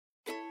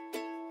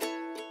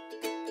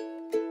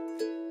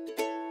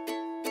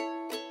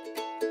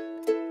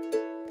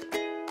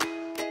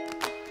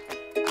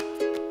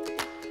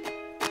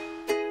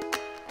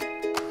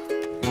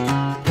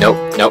Nope,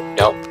 nope,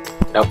 nope,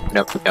 nope,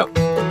 nope, nope.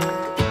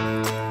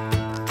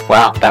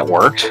 Wow, that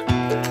worked.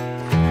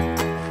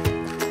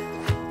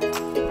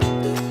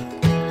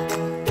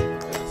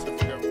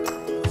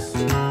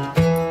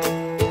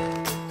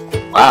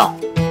 Wow.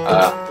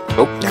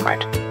 Oh, never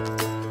mind.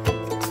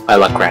 My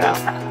luck ran out.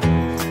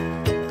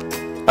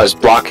 I was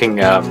blocking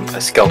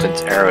a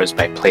skeleton's arrows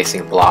by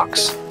placing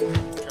blocks.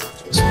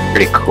 It's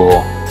pretty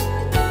cool.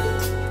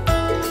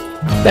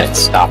 Then it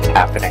stopped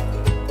happening.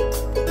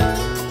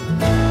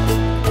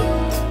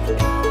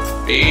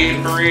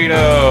 Bean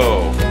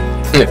burrito!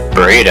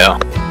 Burrito.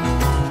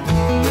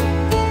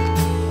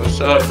 What's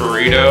up,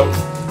 burrito?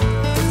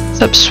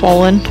 What's up,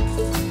 swollen?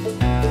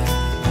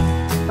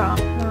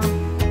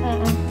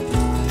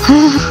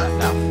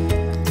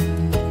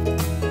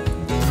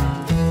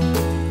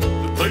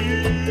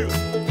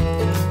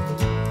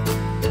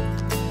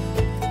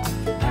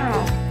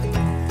 No.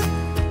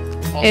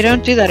 Hey,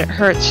 don't do that, it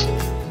hurts.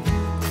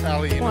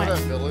 Allie, you What? know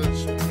that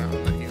village that you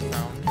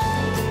found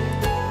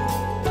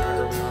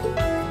early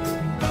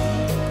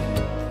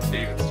on?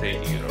 David's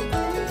taking it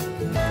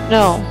over.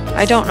 No,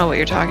 I don't know what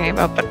you're talking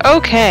about, but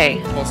okay.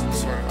 Well,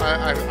 sort of.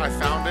 I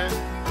found it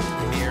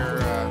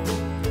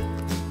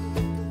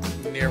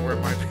near where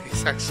my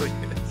base actually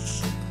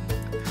is.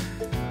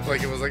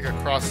 Like it was like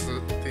across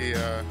the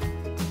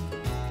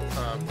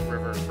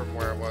river from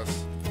where it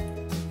was.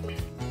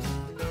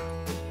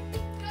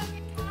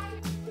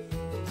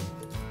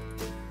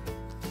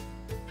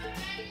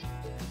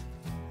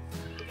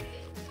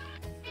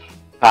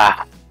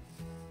 Ah.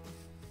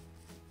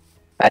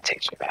 That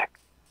takes me back.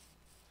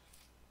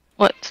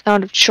 What,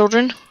 sound of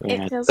children?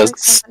 Yeah, It feels does like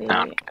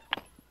sound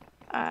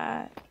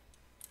somebody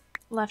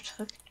left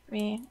hooked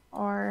me,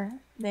 or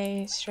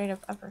they straight up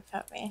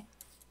uppercut me.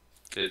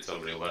 Did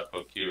somebody left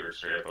hook you or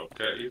straight up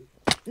upcut you?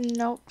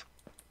 Nope.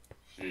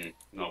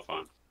 No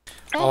fun.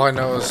 All I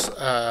know is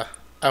I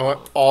went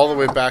all the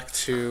way back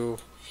to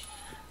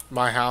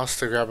my house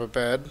to grab a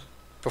bed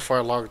before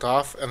I logged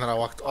off, and then I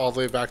walked all the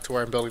way back to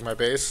where I'm building my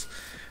base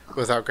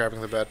without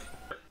grabbing the bed.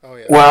 Oh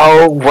yeah.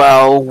 Well,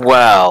 well,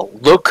 well.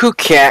 Look who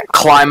can't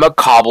climb a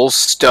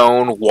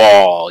cobblestone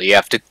wall. You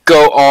have to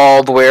go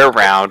all the way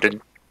around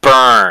and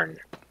burn.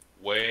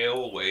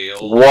 Whale.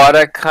 What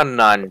a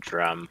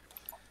conundrum.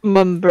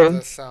 Mumbrum.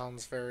 That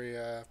sounds very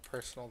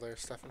personal there,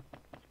 Stefan.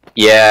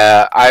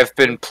 Yeah, I've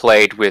been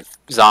plagued with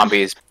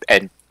zombies,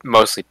 and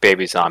mostly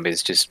baby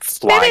zombies, just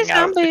flying Baby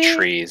out of the zombie.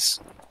 trees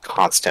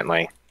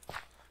constantly.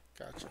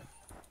 Gotcha.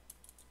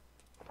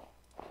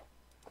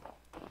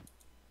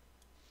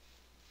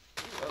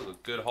 That was a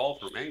good haul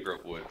for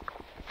mangrove wood.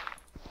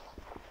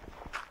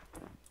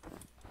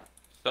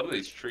 Some of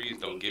these trees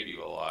don't give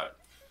you a lot.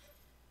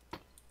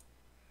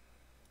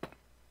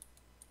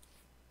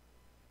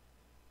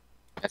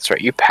 That's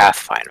right, you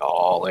pathfind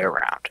all the way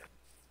around.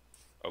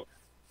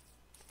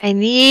 I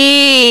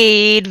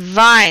need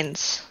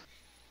vines.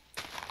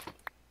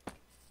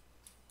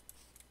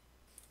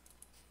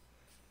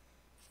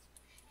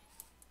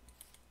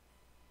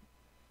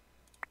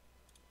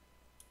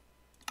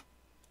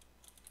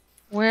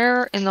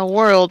 Where in the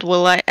world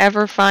will I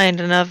ever find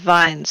enough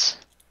vines?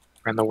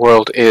 And the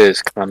world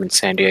is Carmen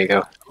San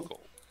Diego.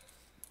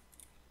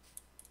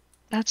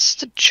 That's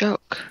the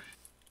joke.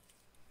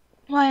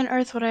 Why on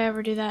earth would I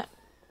ever do that?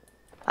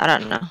 I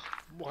don't know.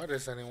 Why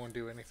does anyone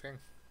do anything?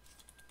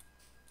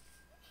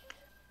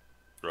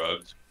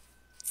 Drugs.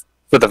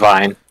 For the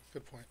vine.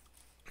 Good point.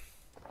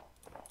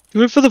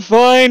 Do it for the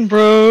vine,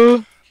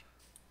 bro.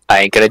 I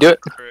ain't gonna do it.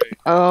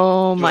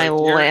 Oh, my Go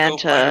find a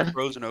Lanta.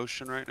 frozen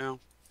ocean right now.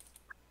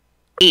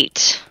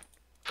 8.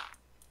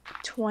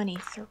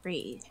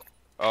 23.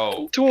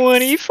 Oh,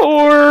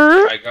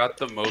 24. I got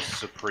the most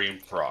supreme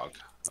frog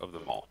of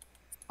them all.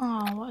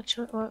 Oh,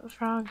 what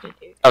frog did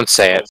you? Don't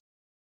say it.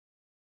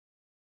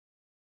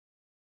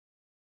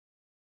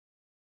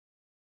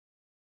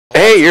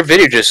 Hey, your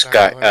video just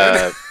got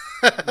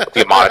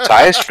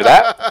demonetized for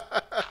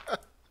that.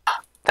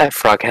 That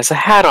frog has a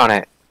hat on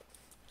it.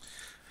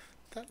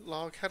 That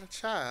log had a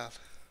child.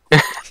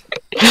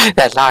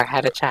 That log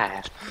had a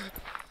child.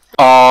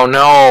 Oh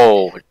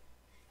no.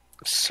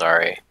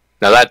 Sorry.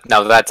 Now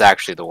that's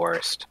actually the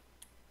worst.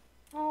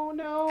 Oh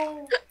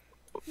no.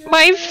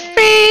 My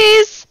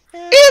face!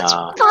 It's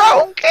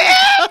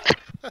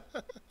broken!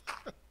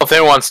 If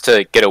anyone wants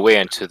to get away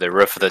into the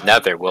roof of the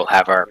nether, we'll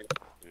have our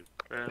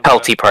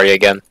Pelty party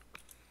again.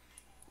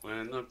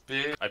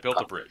 I built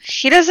a bridge.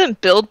 He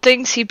doesn't build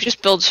things, he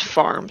just builds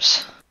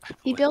farms.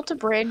 He built a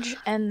bridge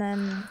and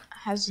then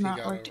has He not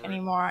got worked over it.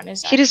 anymore on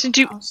his He doesn't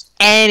do actual house.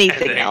 And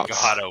anything then else.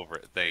 got over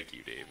it. Thank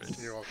you, David.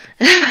 You're welcome.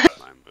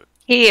 But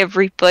Hey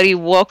everybody,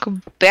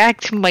 welcome back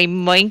to my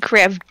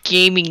Minecraft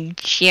gaming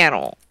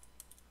channel.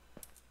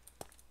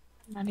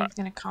 I'm not even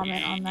gonna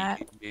comment on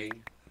that.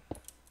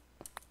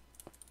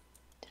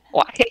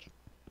 Why?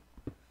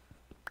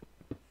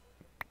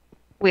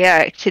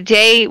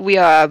 Today we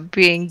are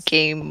being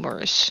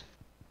gamers.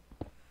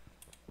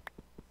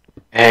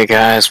 Hey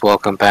guys,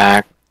 welcome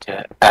back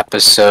to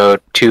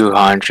episode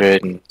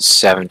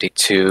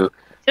 272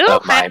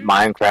 of my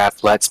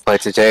Minecraft Let's Play.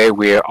 Today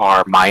we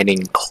are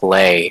mining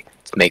clay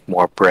to make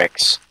more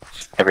bricks.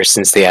 Ever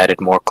since they added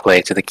more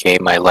clay to the game,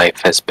 my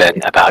life has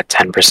been about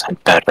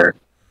 10% better.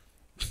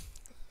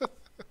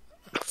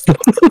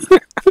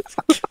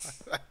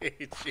 I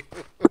hate you.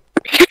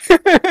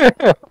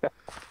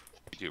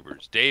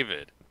 YouTubers.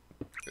 David,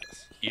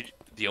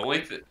 the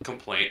only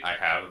complaint I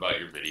have about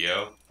your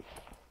video,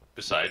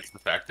 besides the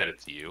fact that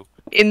it's you,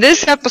 In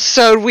this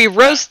episode, we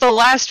roast the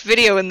last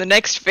video in the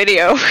next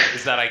video.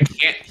 is that I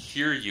can't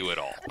hear you at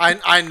all.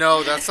 I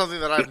know that's something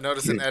that I've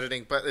noticed in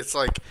editing, but it's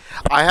like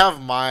I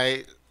have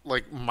my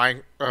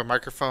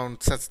microphone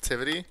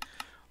sensitivity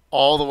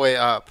all the way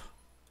up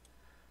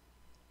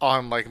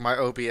on like my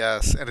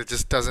OBS, and it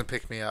just doesn't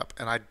pick me up,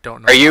 and I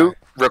don't know. Are you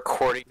why.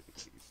 recording?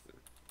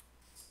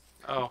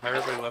 Oh,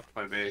 everybody left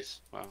my base.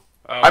 Wow.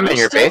 Oh, I'm in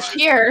your Still base.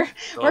 here.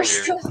 Still We're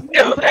here.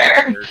 still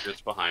there. They're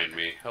just behind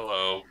me.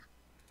 Hello.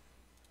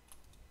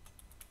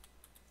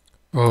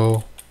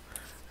 Oh,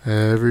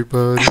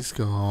 everybody's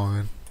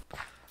gone.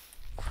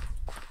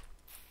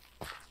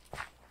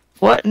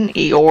 What an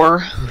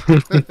Eeyore.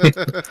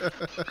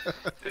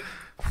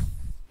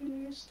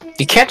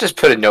 You can't just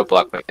put a note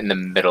block in the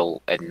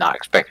middle and not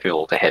expect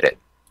people to hit it.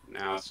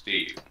 Now,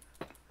 Steve.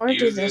 Or do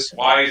Use this this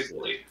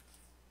wisely.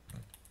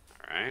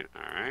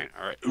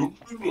 Alright. Ooh.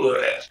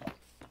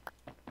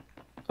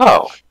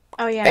 Oh,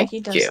 Oh yeah, Thank he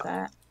does you.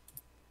 that.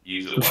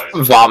 Use it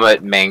wisely.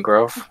 vomit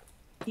mangrove.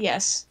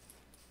 Yes.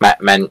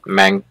 Mangrove.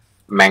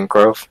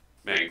 Mangrove.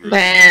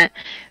 Meh.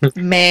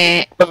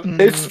 Meh.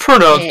 It's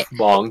pronounced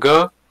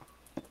manga.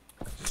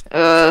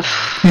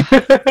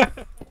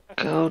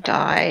 Go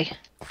die.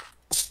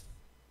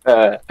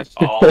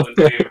 All in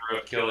favor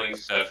of killing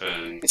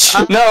Stefan.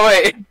 No,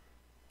 wait.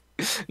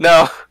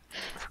 No.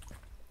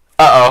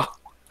 Uh-oh.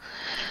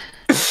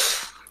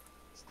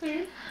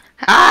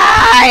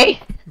 Hi!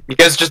 You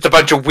guys are just a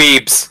bunch of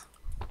weebs.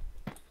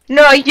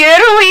 No, you're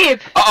a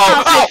weep!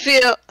 Uh-oh. How's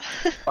it feel?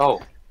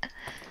 Oh.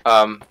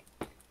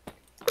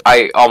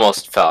 I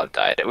almost fell and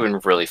died. It would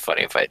have been really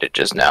funny if I did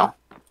just now.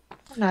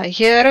 No,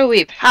 you're a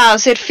weep.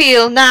 How's it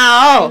feel I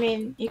now?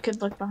 mean, you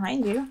could look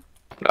behind you.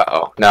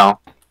 Uh-oh. No.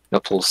 No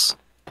pulse.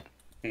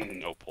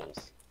 No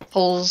pulse.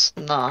 Pulls,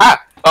 no.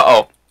 Ah!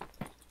 Uh-oh.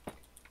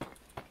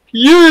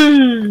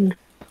 Yay!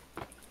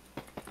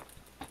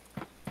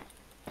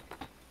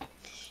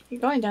 You're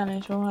going down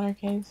into a water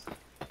cave.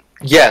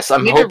 Yes,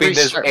 I'm Need to hoping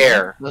there's restart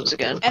air. those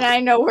again. And I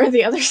know where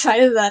the other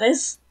side of that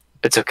is.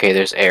 It's okay,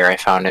 there's air. I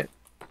found it.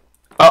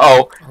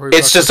 Uh-oh. Are we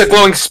It's about just to a see-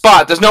 glowing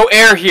spot. There's no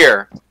air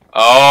here.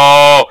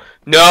 Oh,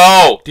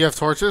 no. Do you have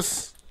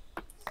torches?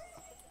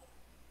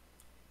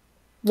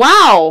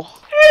 Wow!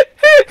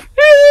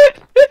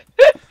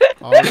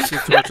 Always keep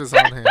torches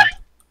on hand.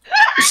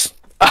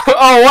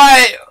 Oh,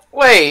 what?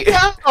 Wait.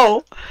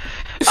 No!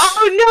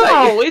 Oh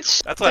no!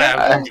 It's That's what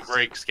happens when you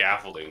break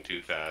scaffolding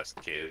too fast,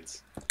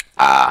 kids.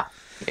 Ah,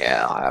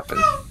 yeah, that'll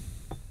happen.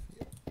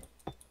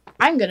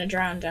 I'm gonna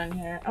drown down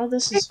here. Oh,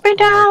 this is. me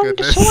down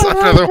goodness, to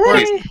another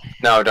one.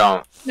 No,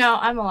 don't. No,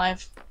 I'm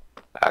alive.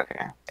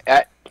 Okay.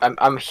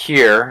 I'm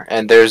here,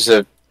 and there's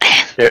a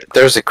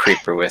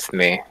creeper with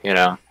me. You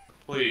know,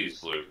 Please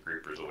blue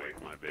creepers away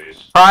from my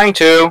base. trying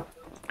to.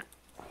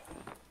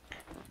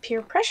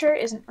 Peer pressure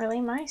isn't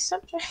really my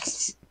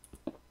subject.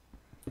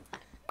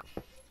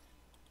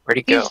 Where'd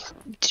he go?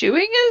 He's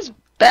doing his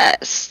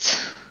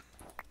best.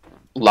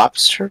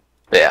 Lobster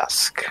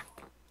bisque.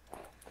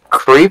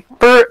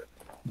 Creeper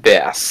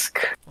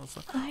bisque.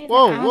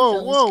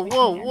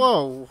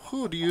 Whoa.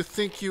 Who do you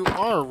think you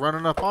are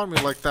running up on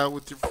me like that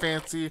with your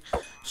fancy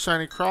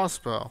shiny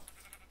crossbow?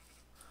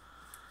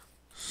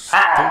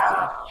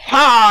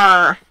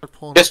 Har!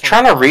 Just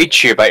trying to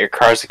reach you about your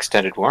car's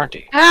extended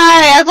warranty.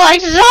 Hi, I'd like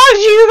to talk to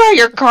you about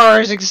your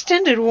car's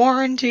extended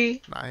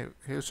warranty. Nah,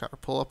 he was trying to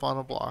pull up on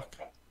a block.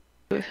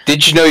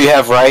 Did you know you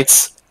have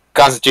rights?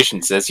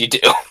 Constitution says you do.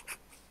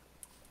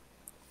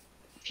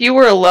 If you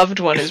or a loved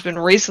one has been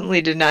recently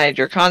denied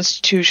your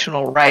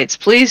constitutional rights,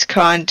 please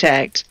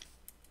contact.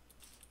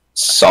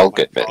 Saul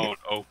Goodman. Phone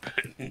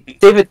open.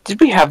 David, did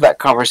we have that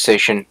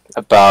conversation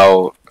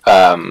about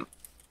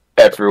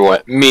everyone,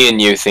 me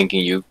and you,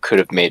 thinking you could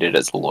have made it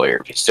as a lawyer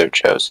if you so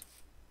chose?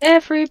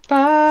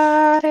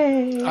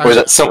 Everybody. Or was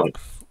that someone?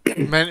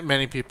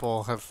 Many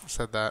people have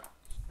said that.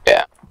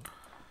 Yeah.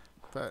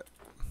 But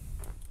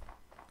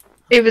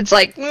David's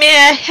like,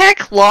 meh,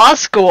 heck law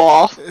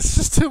school. it's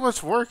just too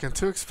much work and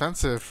too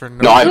expensive for no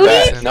No, I Who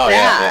bet. needs No,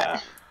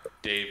 that? yeah.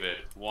 David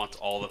wants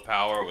all the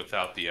power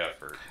without the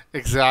effort.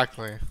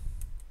 Exactly.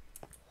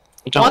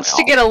 Don't Wants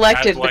to know. get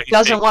elected, That's why but he's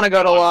doesn't taking want to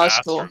go to one law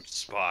bathroom school.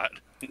 Spot.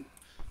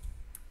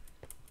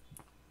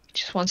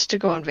 Just wants to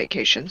go on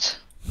vacations.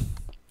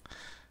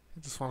 I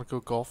just want to go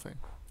golfing.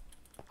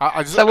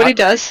 I just Is that what he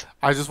does?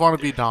 I just want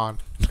to be Don.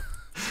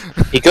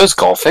 He goes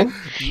golfing.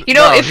 You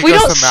know, No, if he we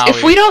goes don't, to Maui.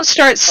 if we don't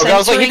start Okay, I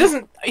was like,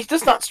 censoring, he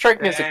does not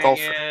strike me as a Dang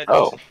golfer. it.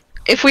 Oh,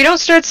 if we don't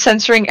start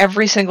censoring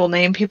every single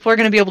name, people are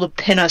going to be able to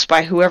pin us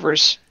by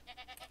whoever's.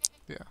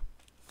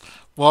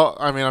 Well,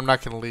 I mean, I'm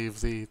not going to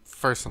leave the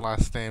first and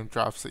last name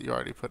drops that you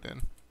already put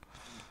in.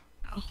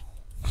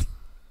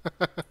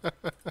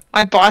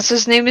 My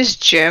boss's name is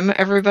Jim,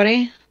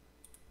 everybody.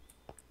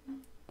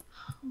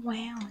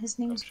 Wow, his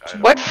name's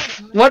Jim.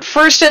 What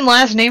first and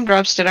last name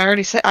drops did I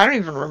already say? I don't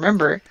even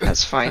remember.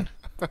 That's fine.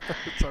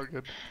 It's all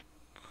good.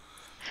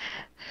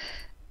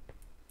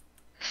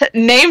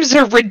 Names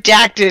are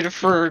redacted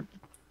for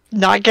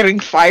not getting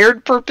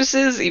fired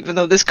purposes, even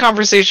though this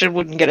conversation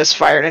wouldn't get us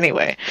fired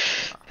anyway.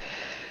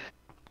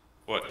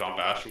 What, Don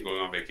Bash from going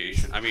on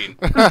vacation? I mean,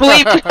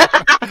 Bleep.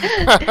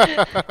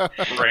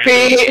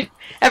 random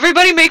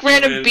Everybody make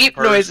random human beep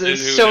person noises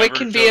who so it never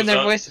can be in shows their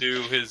up voice.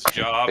 to his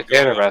job.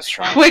 Potato going-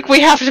 restaurant. Quick, we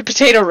have to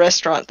potato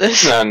restaurant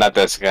this. No, not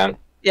this again.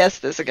 Yes,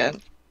 this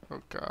again. Oh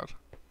god.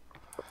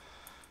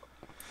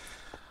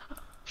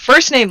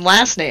 First name,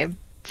 last name.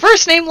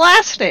 First name,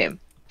 last name.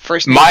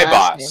 First name, My last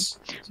boss.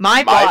 name.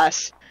 My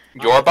boss.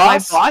 Your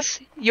boss? My boss.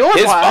 Your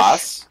His boss.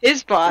 boss.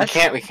 His boss.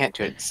 We can't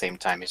do it at the same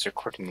time. He's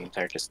recording the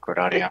entire Discord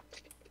audio.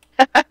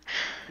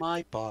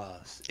 My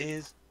boss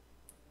is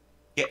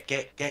get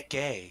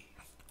gay.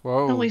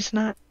 Whoa. No, he's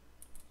not.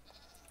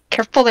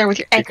 Careful there with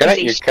your You're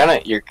accusation.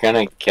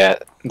 gonna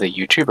get the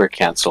YouTuber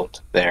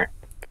canceled there.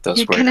 Those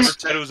You're words. gonna- Never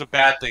said it was a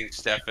bad thing,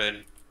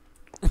 Stefan.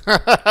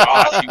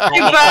 Gosh, you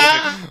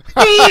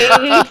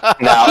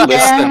homophobic. Now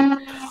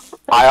listen.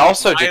 I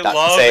also did My not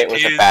love say it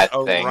was is a bad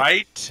a thing.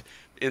 right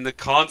in the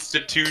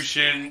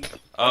Constitution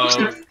of.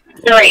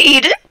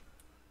 Read.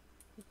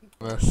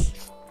 Yes.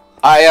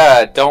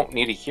 I don't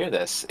need to hear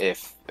this.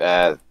 If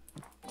yeah,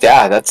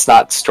 that's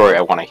not the story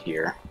I want to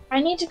hear. I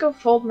need to go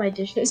fold my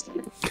dishes.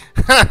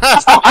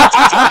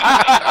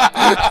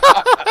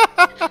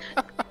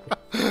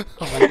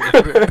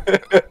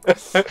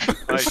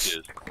 I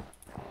did.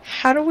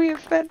 How do we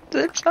offend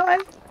the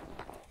time?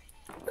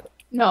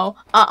 No,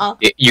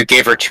 You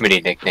gave her too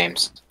many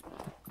nicknames.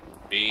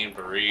 Bean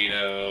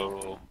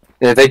burrito.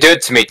 Yeah, they do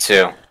it to me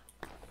too.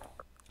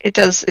 It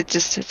does.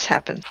 It's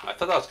happened. I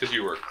thought that was because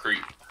you were a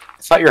creep.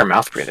 I thought you were a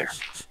mouth breather.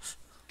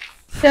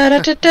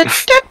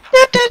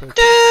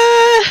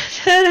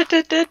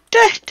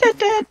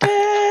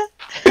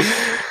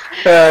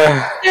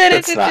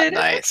 That's not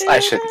nice. I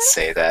shouldn't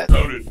say that.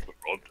 Out in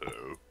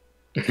Toronto,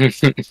 I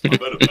met a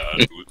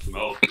man who was a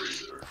mouth breather.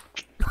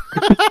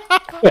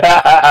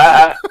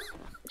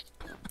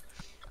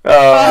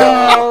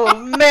 Oh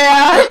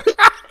man!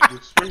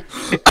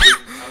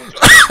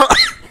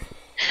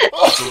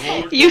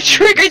 You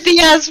triggered the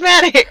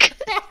asthmatic.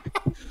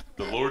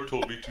 The Lord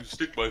told me to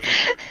stick my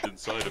finger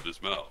inside of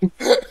his mouth.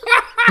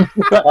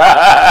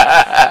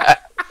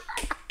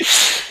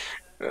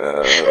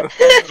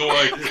 So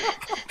I did.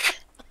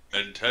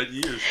 And 10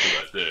 years to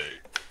that day,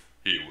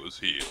 he was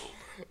healed.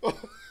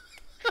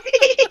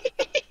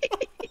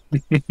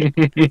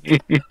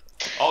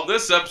 On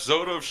this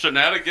episode of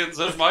Shenanigans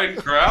of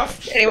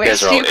Minecraft, Anyway, You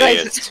guys are see all you guys.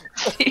 idiots.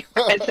 See you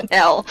guys in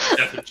hell.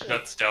 Devin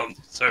shuts down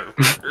the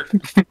server.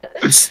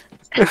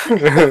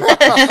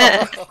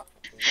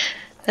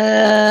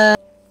 I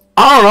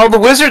don't know, the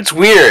wizard's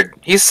weird.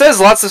 He says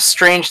lots of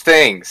strange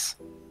things.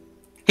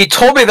 He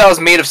told me that I was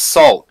made of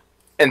salt,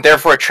 and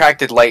therefore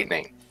attracted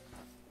lightning.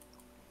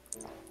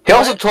 He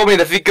also told me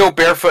that if you go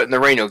barefoot in the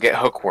rain, you'll get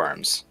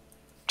hookworms.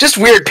 Just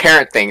weird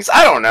parent things.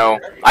 I don't know.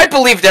 I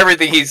believed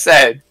everything he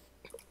said.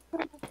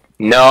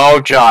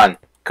 No, John.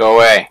 Go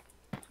away.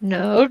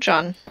 No,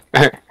 John.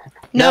 No,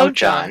 No,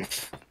 John.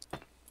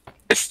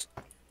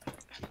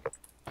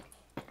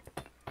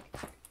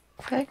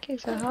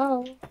 Becky's a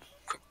hoe.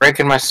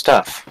 Breaking my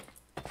stuff.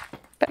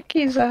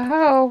 Becky's a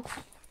hoe.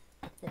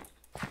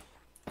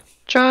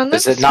 John,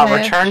 Does let's it not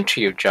smash. return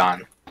to you,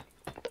 John?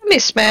 Let me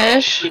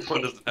smash. This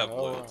one doesn't have Go,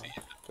 loyalty.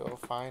 go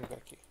find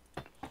Becky.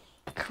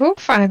 Go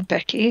find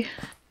Becky.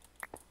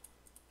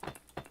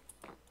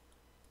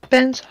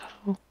 Ben's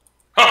hoe.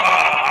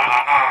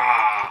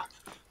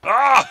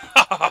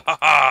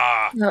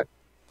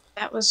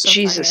 that was so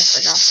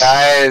Jesus. funny,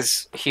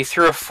 Guys, he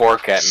threw a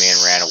fork at me and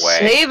ran away.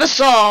 Save us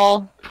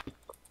all.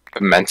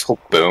 A mental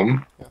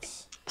boom?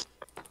 Yes.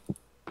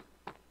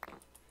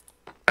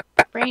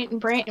 I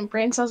forgot.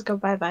 Brain cells go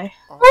bye-bye.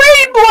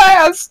 Rain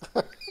blast!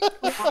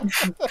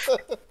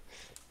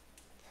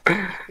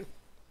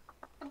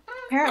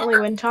 Apparently,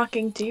 when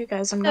talking to you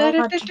guys, I'm not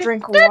allowed to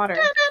drink water.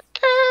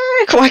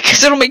 Why?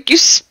 Because it'll make you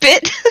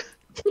spit.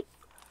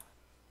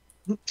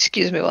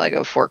 Excuse me while I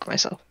go fork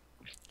myself.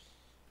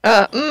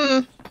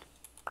 Oh,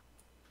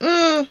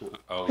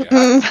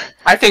 yeah.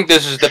 I think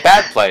this is the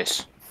bad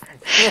place.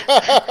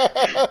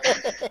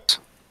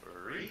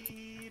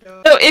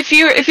 So if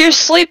you're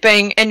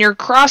sleeping and your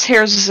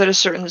crosshairs is at a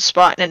certain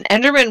spot and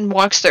an Enderman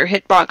walks their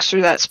hitbox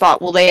through that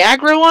spot, will they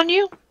aggro on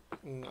you?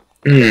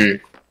 Hmm.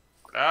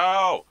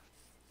 No!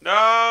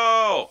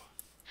 No!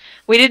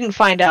 We didn't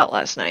find out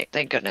last night,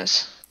 thank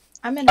goodness.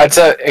 I'm in. That's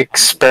an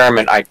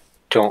experiment I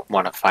don't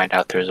want to find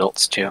out the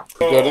results to. You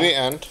go to the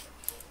end,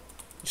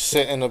 you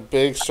sit in a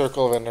big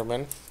circle of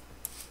Endermen,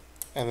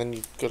 and then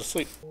you go to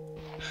sleep.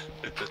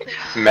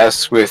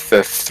 Mess with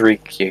the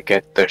threak, you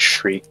get the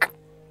shriek.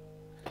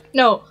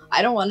 No,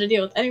 I don't want to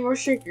deal with any more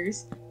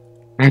shriekers.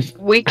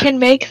 We can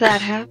make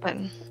that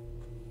happen.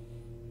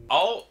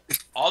 I'll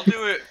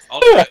do it. I'll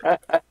do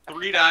it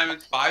 3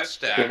 diamonds, 5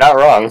 stacks. You're not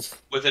wrong.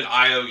 With an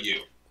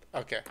IOU.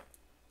 Okay.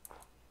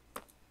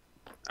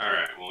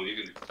 Alright, well,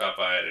 you can stop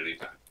by at any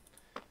time.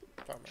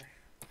 Bummer.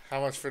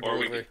 How much for Or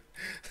we delivery?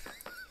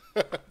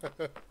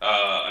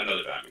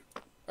 Another diamond.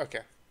 Okay.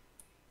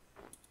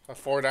 A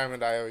 4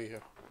 diamond IOU.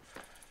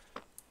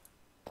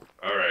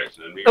 Alright,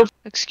 so then we... Oh,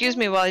 excuse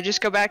me while I just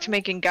go back to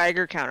making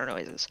Geiger counter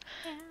noises.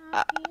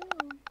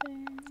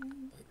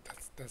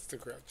 That's the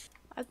grudge.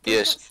 I think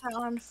Yes. that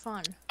sounds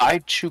fun. I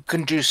too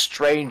can do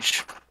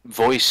strange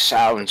voice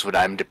sounds when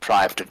I'm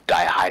deprived of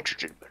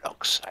dihydrogen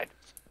monoxide.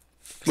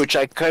 Which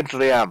I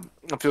currently am.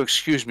 If you'll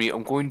excuse me,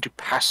 I'm going to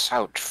pass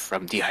out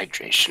from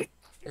dehydration.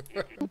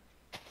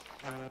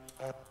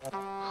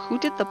 Who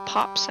did the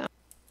pop sound?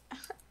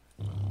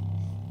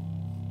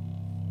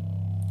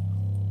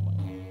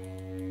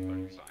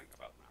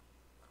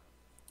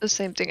 The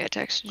same thing I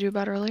texted you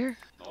about earlier.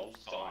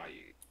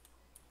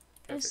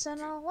 It's in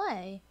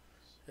LA.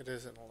 It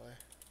is in LA.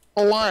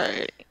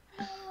 Why?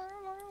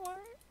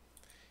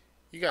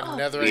 You got Oh.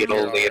 netherite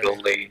gear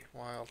already. Lee.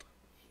 Wild.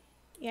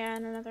 Yeah,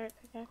 and another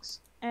pickaxe.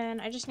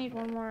 And I just need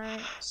one more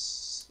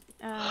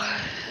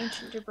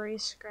ancient debris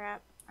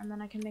scrap, and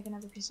then I can make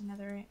another piece of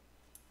netherite.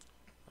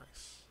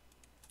 Nice.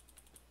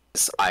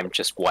 I'm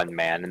just one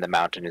man and the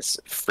mountain is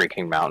a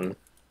freaking mountain.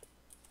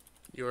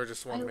 You are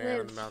just one I man and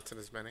live. the mountain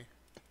is many.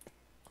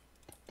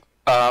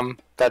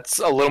 That's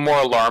a little more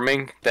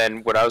alarming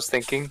than what I was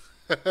thinking.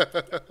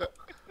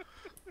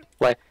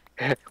 Like,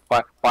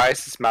 why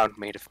is this mountain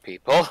made of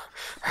people?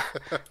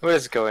 What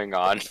is going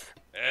on?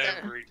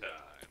 Every time.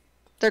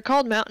 They're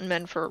called mountain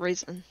men for a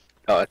reason.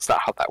 Oh, that's not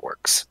how that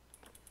works.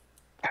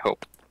 I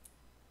hope.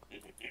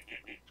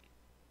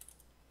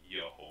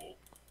 Yo.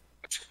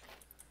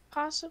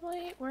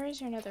 Possibly. Where is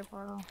your nether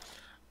portal?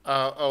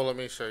 Oh, let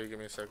me show you. Give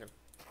me a second.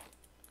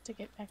 To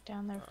get back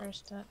down there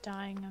first,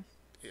 dying of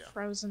Yeah.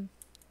 frozen.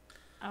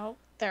 Oh,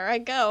 there I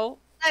go.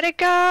 Let it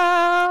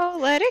go!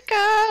 Let it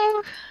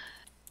go!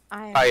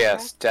 I am Ah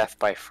yes, death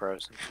by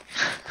frozen.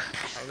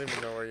 I don't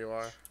even know where you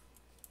are.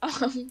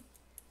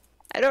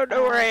 I don't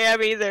know where I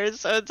am either,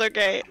 so it's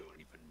okay. I don't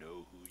even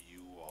know who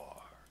you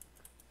are.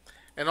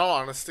 In all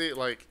honesty,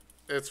 like,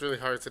 it's really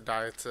hard to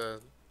die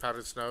to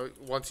powdered snow.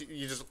 Once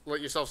you just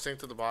let yourself sink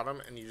to the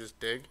bottom and you just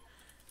dig,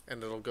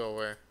 and it'll go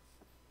away.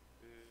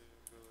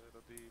 A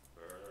little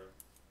deeper.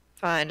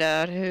 Find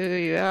out who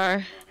you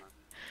are.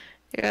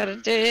 You gotta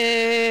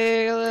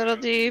dig a little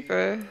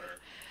deeper.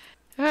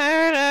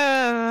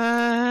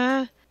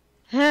 I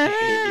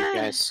hate you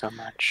guys so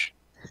much.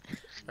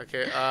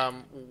 Okay,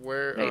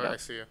 where... There you Oh, go. I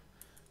see you.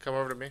 Come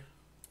over to me.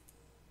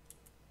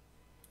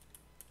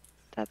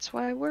 That's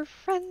why we're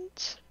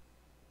friends.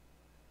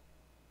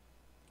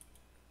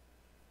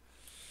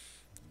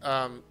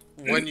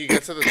 When you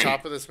get to the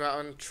top of this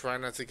mountain, try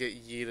not to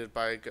get yeeted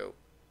by a goat.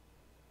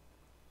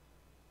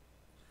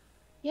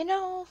 You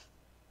know,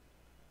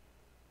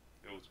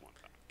 It was one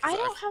time. I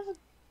don't have a.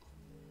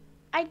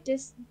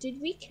 Did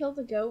we kill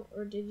the goat,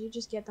 or did you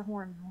just get the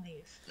horn and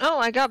leave? No,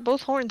 I got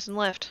both horns and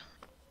left.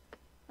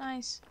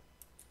 Nice.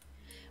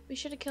 We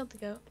should have killed the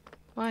goat.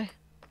 Why?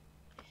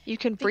 You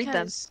can breed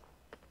them. Because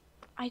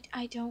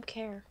I don't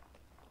care.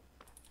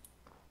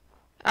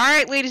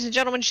 Alright, ladies and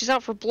gentlemen, she's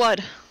out for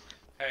blood.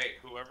 Hey,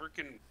 whoever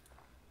can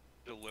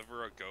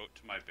deliver a goat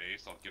to my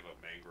base, I'll give a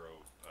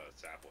mangrove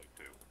sapling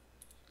too.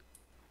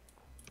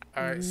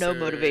 Alright, No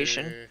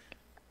motivation.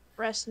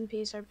 Rest in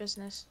peace, our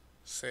business.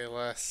 Say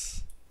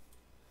less.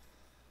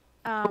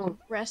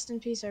 Rest in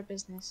peace, our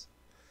business.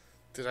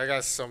 Dude, I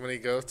got so many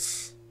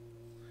goats.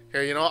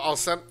 Here, you know what? I'll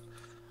send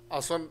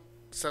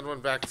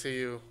one back to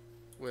you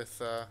with,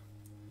 No.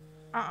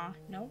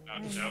 No,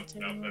 I'm no, not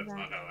taking no, any of that's that.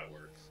 not how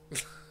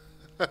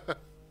that works.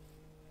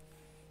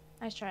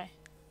 Nice try.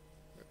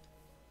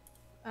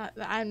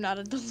 I'm not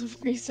a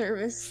delivery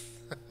service.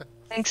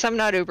 Thanks, I'm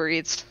not Uber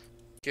Eats.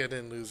 Get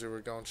in, loser.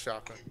 We're going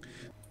shopping.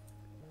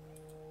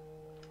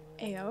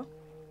 Ayo.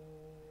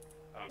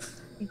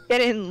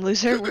 Get in,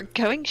 loser, we're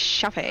going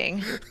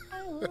shopping.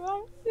 I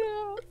love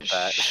you.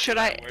 Should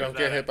I... Wear Don't that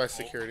get hit at by home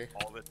security.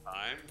 all the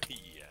time.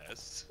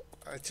 Yes.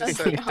 I just That's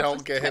said the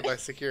don't get hit opposite. by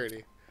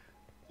security.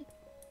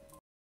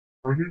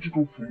 I need to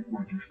go fold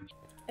my dishes.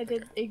 I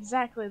did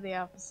exactly the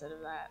opposite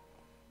of that.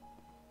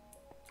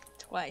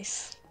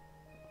 Twice.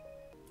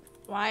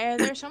 Why are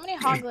there so many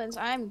hoglins?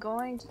 I'm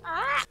going to...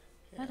 Ah!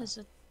 That is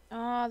a...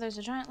 Oh, there's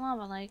a giant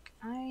lava lake.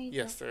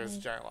 Yes, there is a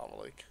don't giant lava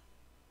lake.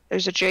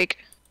 There's a Jake.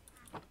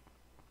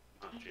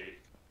 Not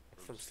Jake.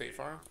 From State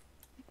Farm?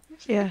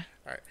 Yeah.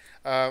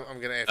 I'm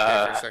gonna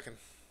AFK for a second.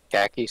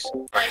 Khakis.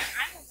 Like,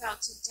 I'm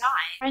about to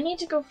die. I need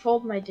to go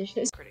fold my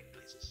dishes.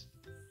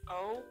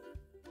 Oh.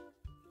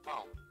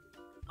 Oh.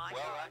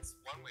 Well, that's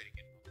one way to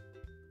get.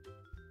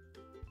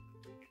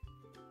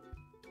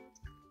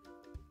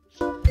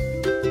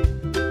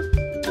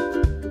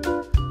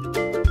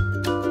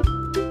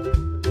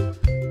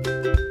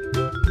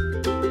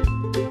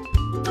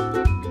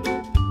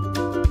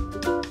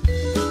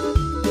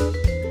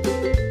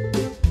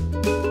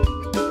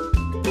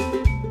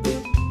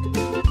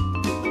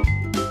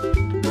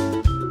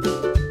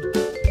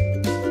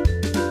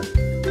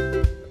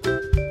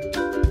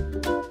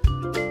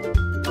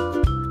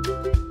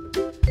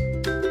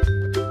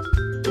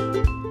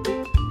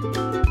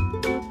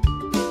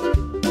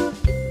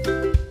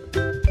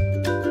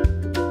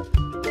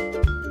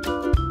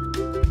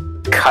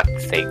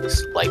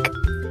 things, like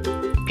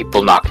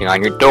people knocking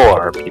on your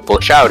door, people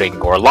shouting,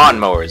 or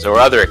lawnmowers, or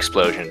other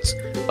explosions,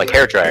 like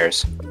hair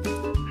dryers.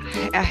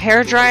 A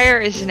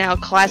hairdryer is now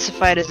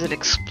classified as an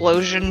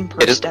explosion per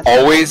It has Stefan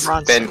always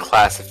Bronson. been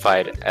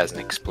classified as an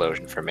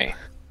explosion for me.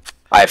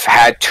 I've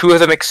had 2 of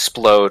them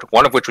explode,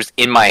 one of which was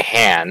in my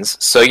hands,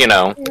 so you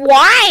know.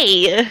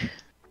 Why?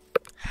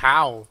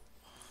 How?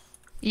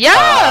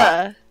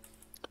 Yeah!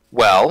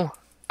 Well,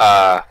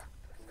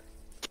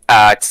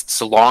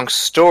 it's a long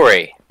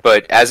story,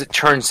 but as it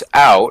turns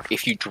out,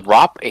 if you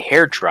drop a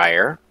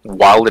hairdryer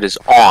while it is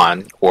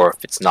on, or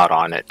if it's not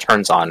on, it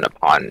turns on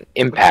upon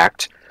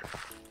impact,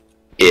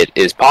 it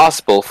is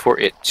possible for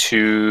it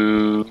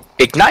to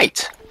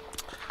ignite.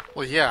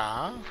 Well,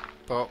 yeah,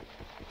 but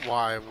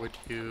why would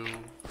you?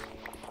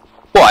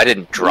 Well, I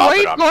didn't drop Why are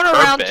it you on going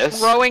around purpose.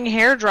 throwing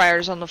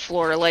hairdryers on the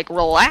floor? Like,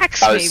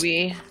 relax, I was-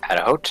 maybe. At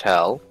a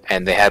hotel,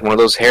 and they had one of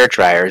those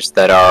hairdryers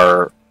that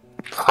are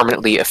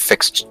permanently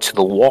affixed to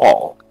the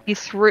wall.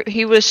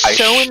 He was I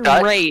so shut-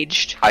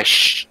 enraged. I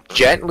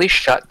gently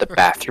shut the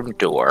bathroom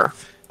door,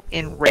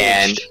 and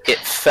Enraged. it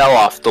fell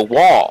off the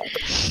wall.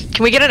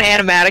 Can we get an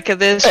animatic of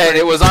this? And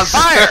it was on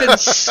fire! Stephen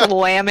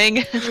slamming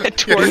the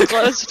door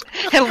closed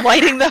and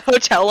lighting the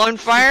hotel on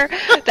fire?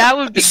 That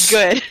would be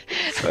good.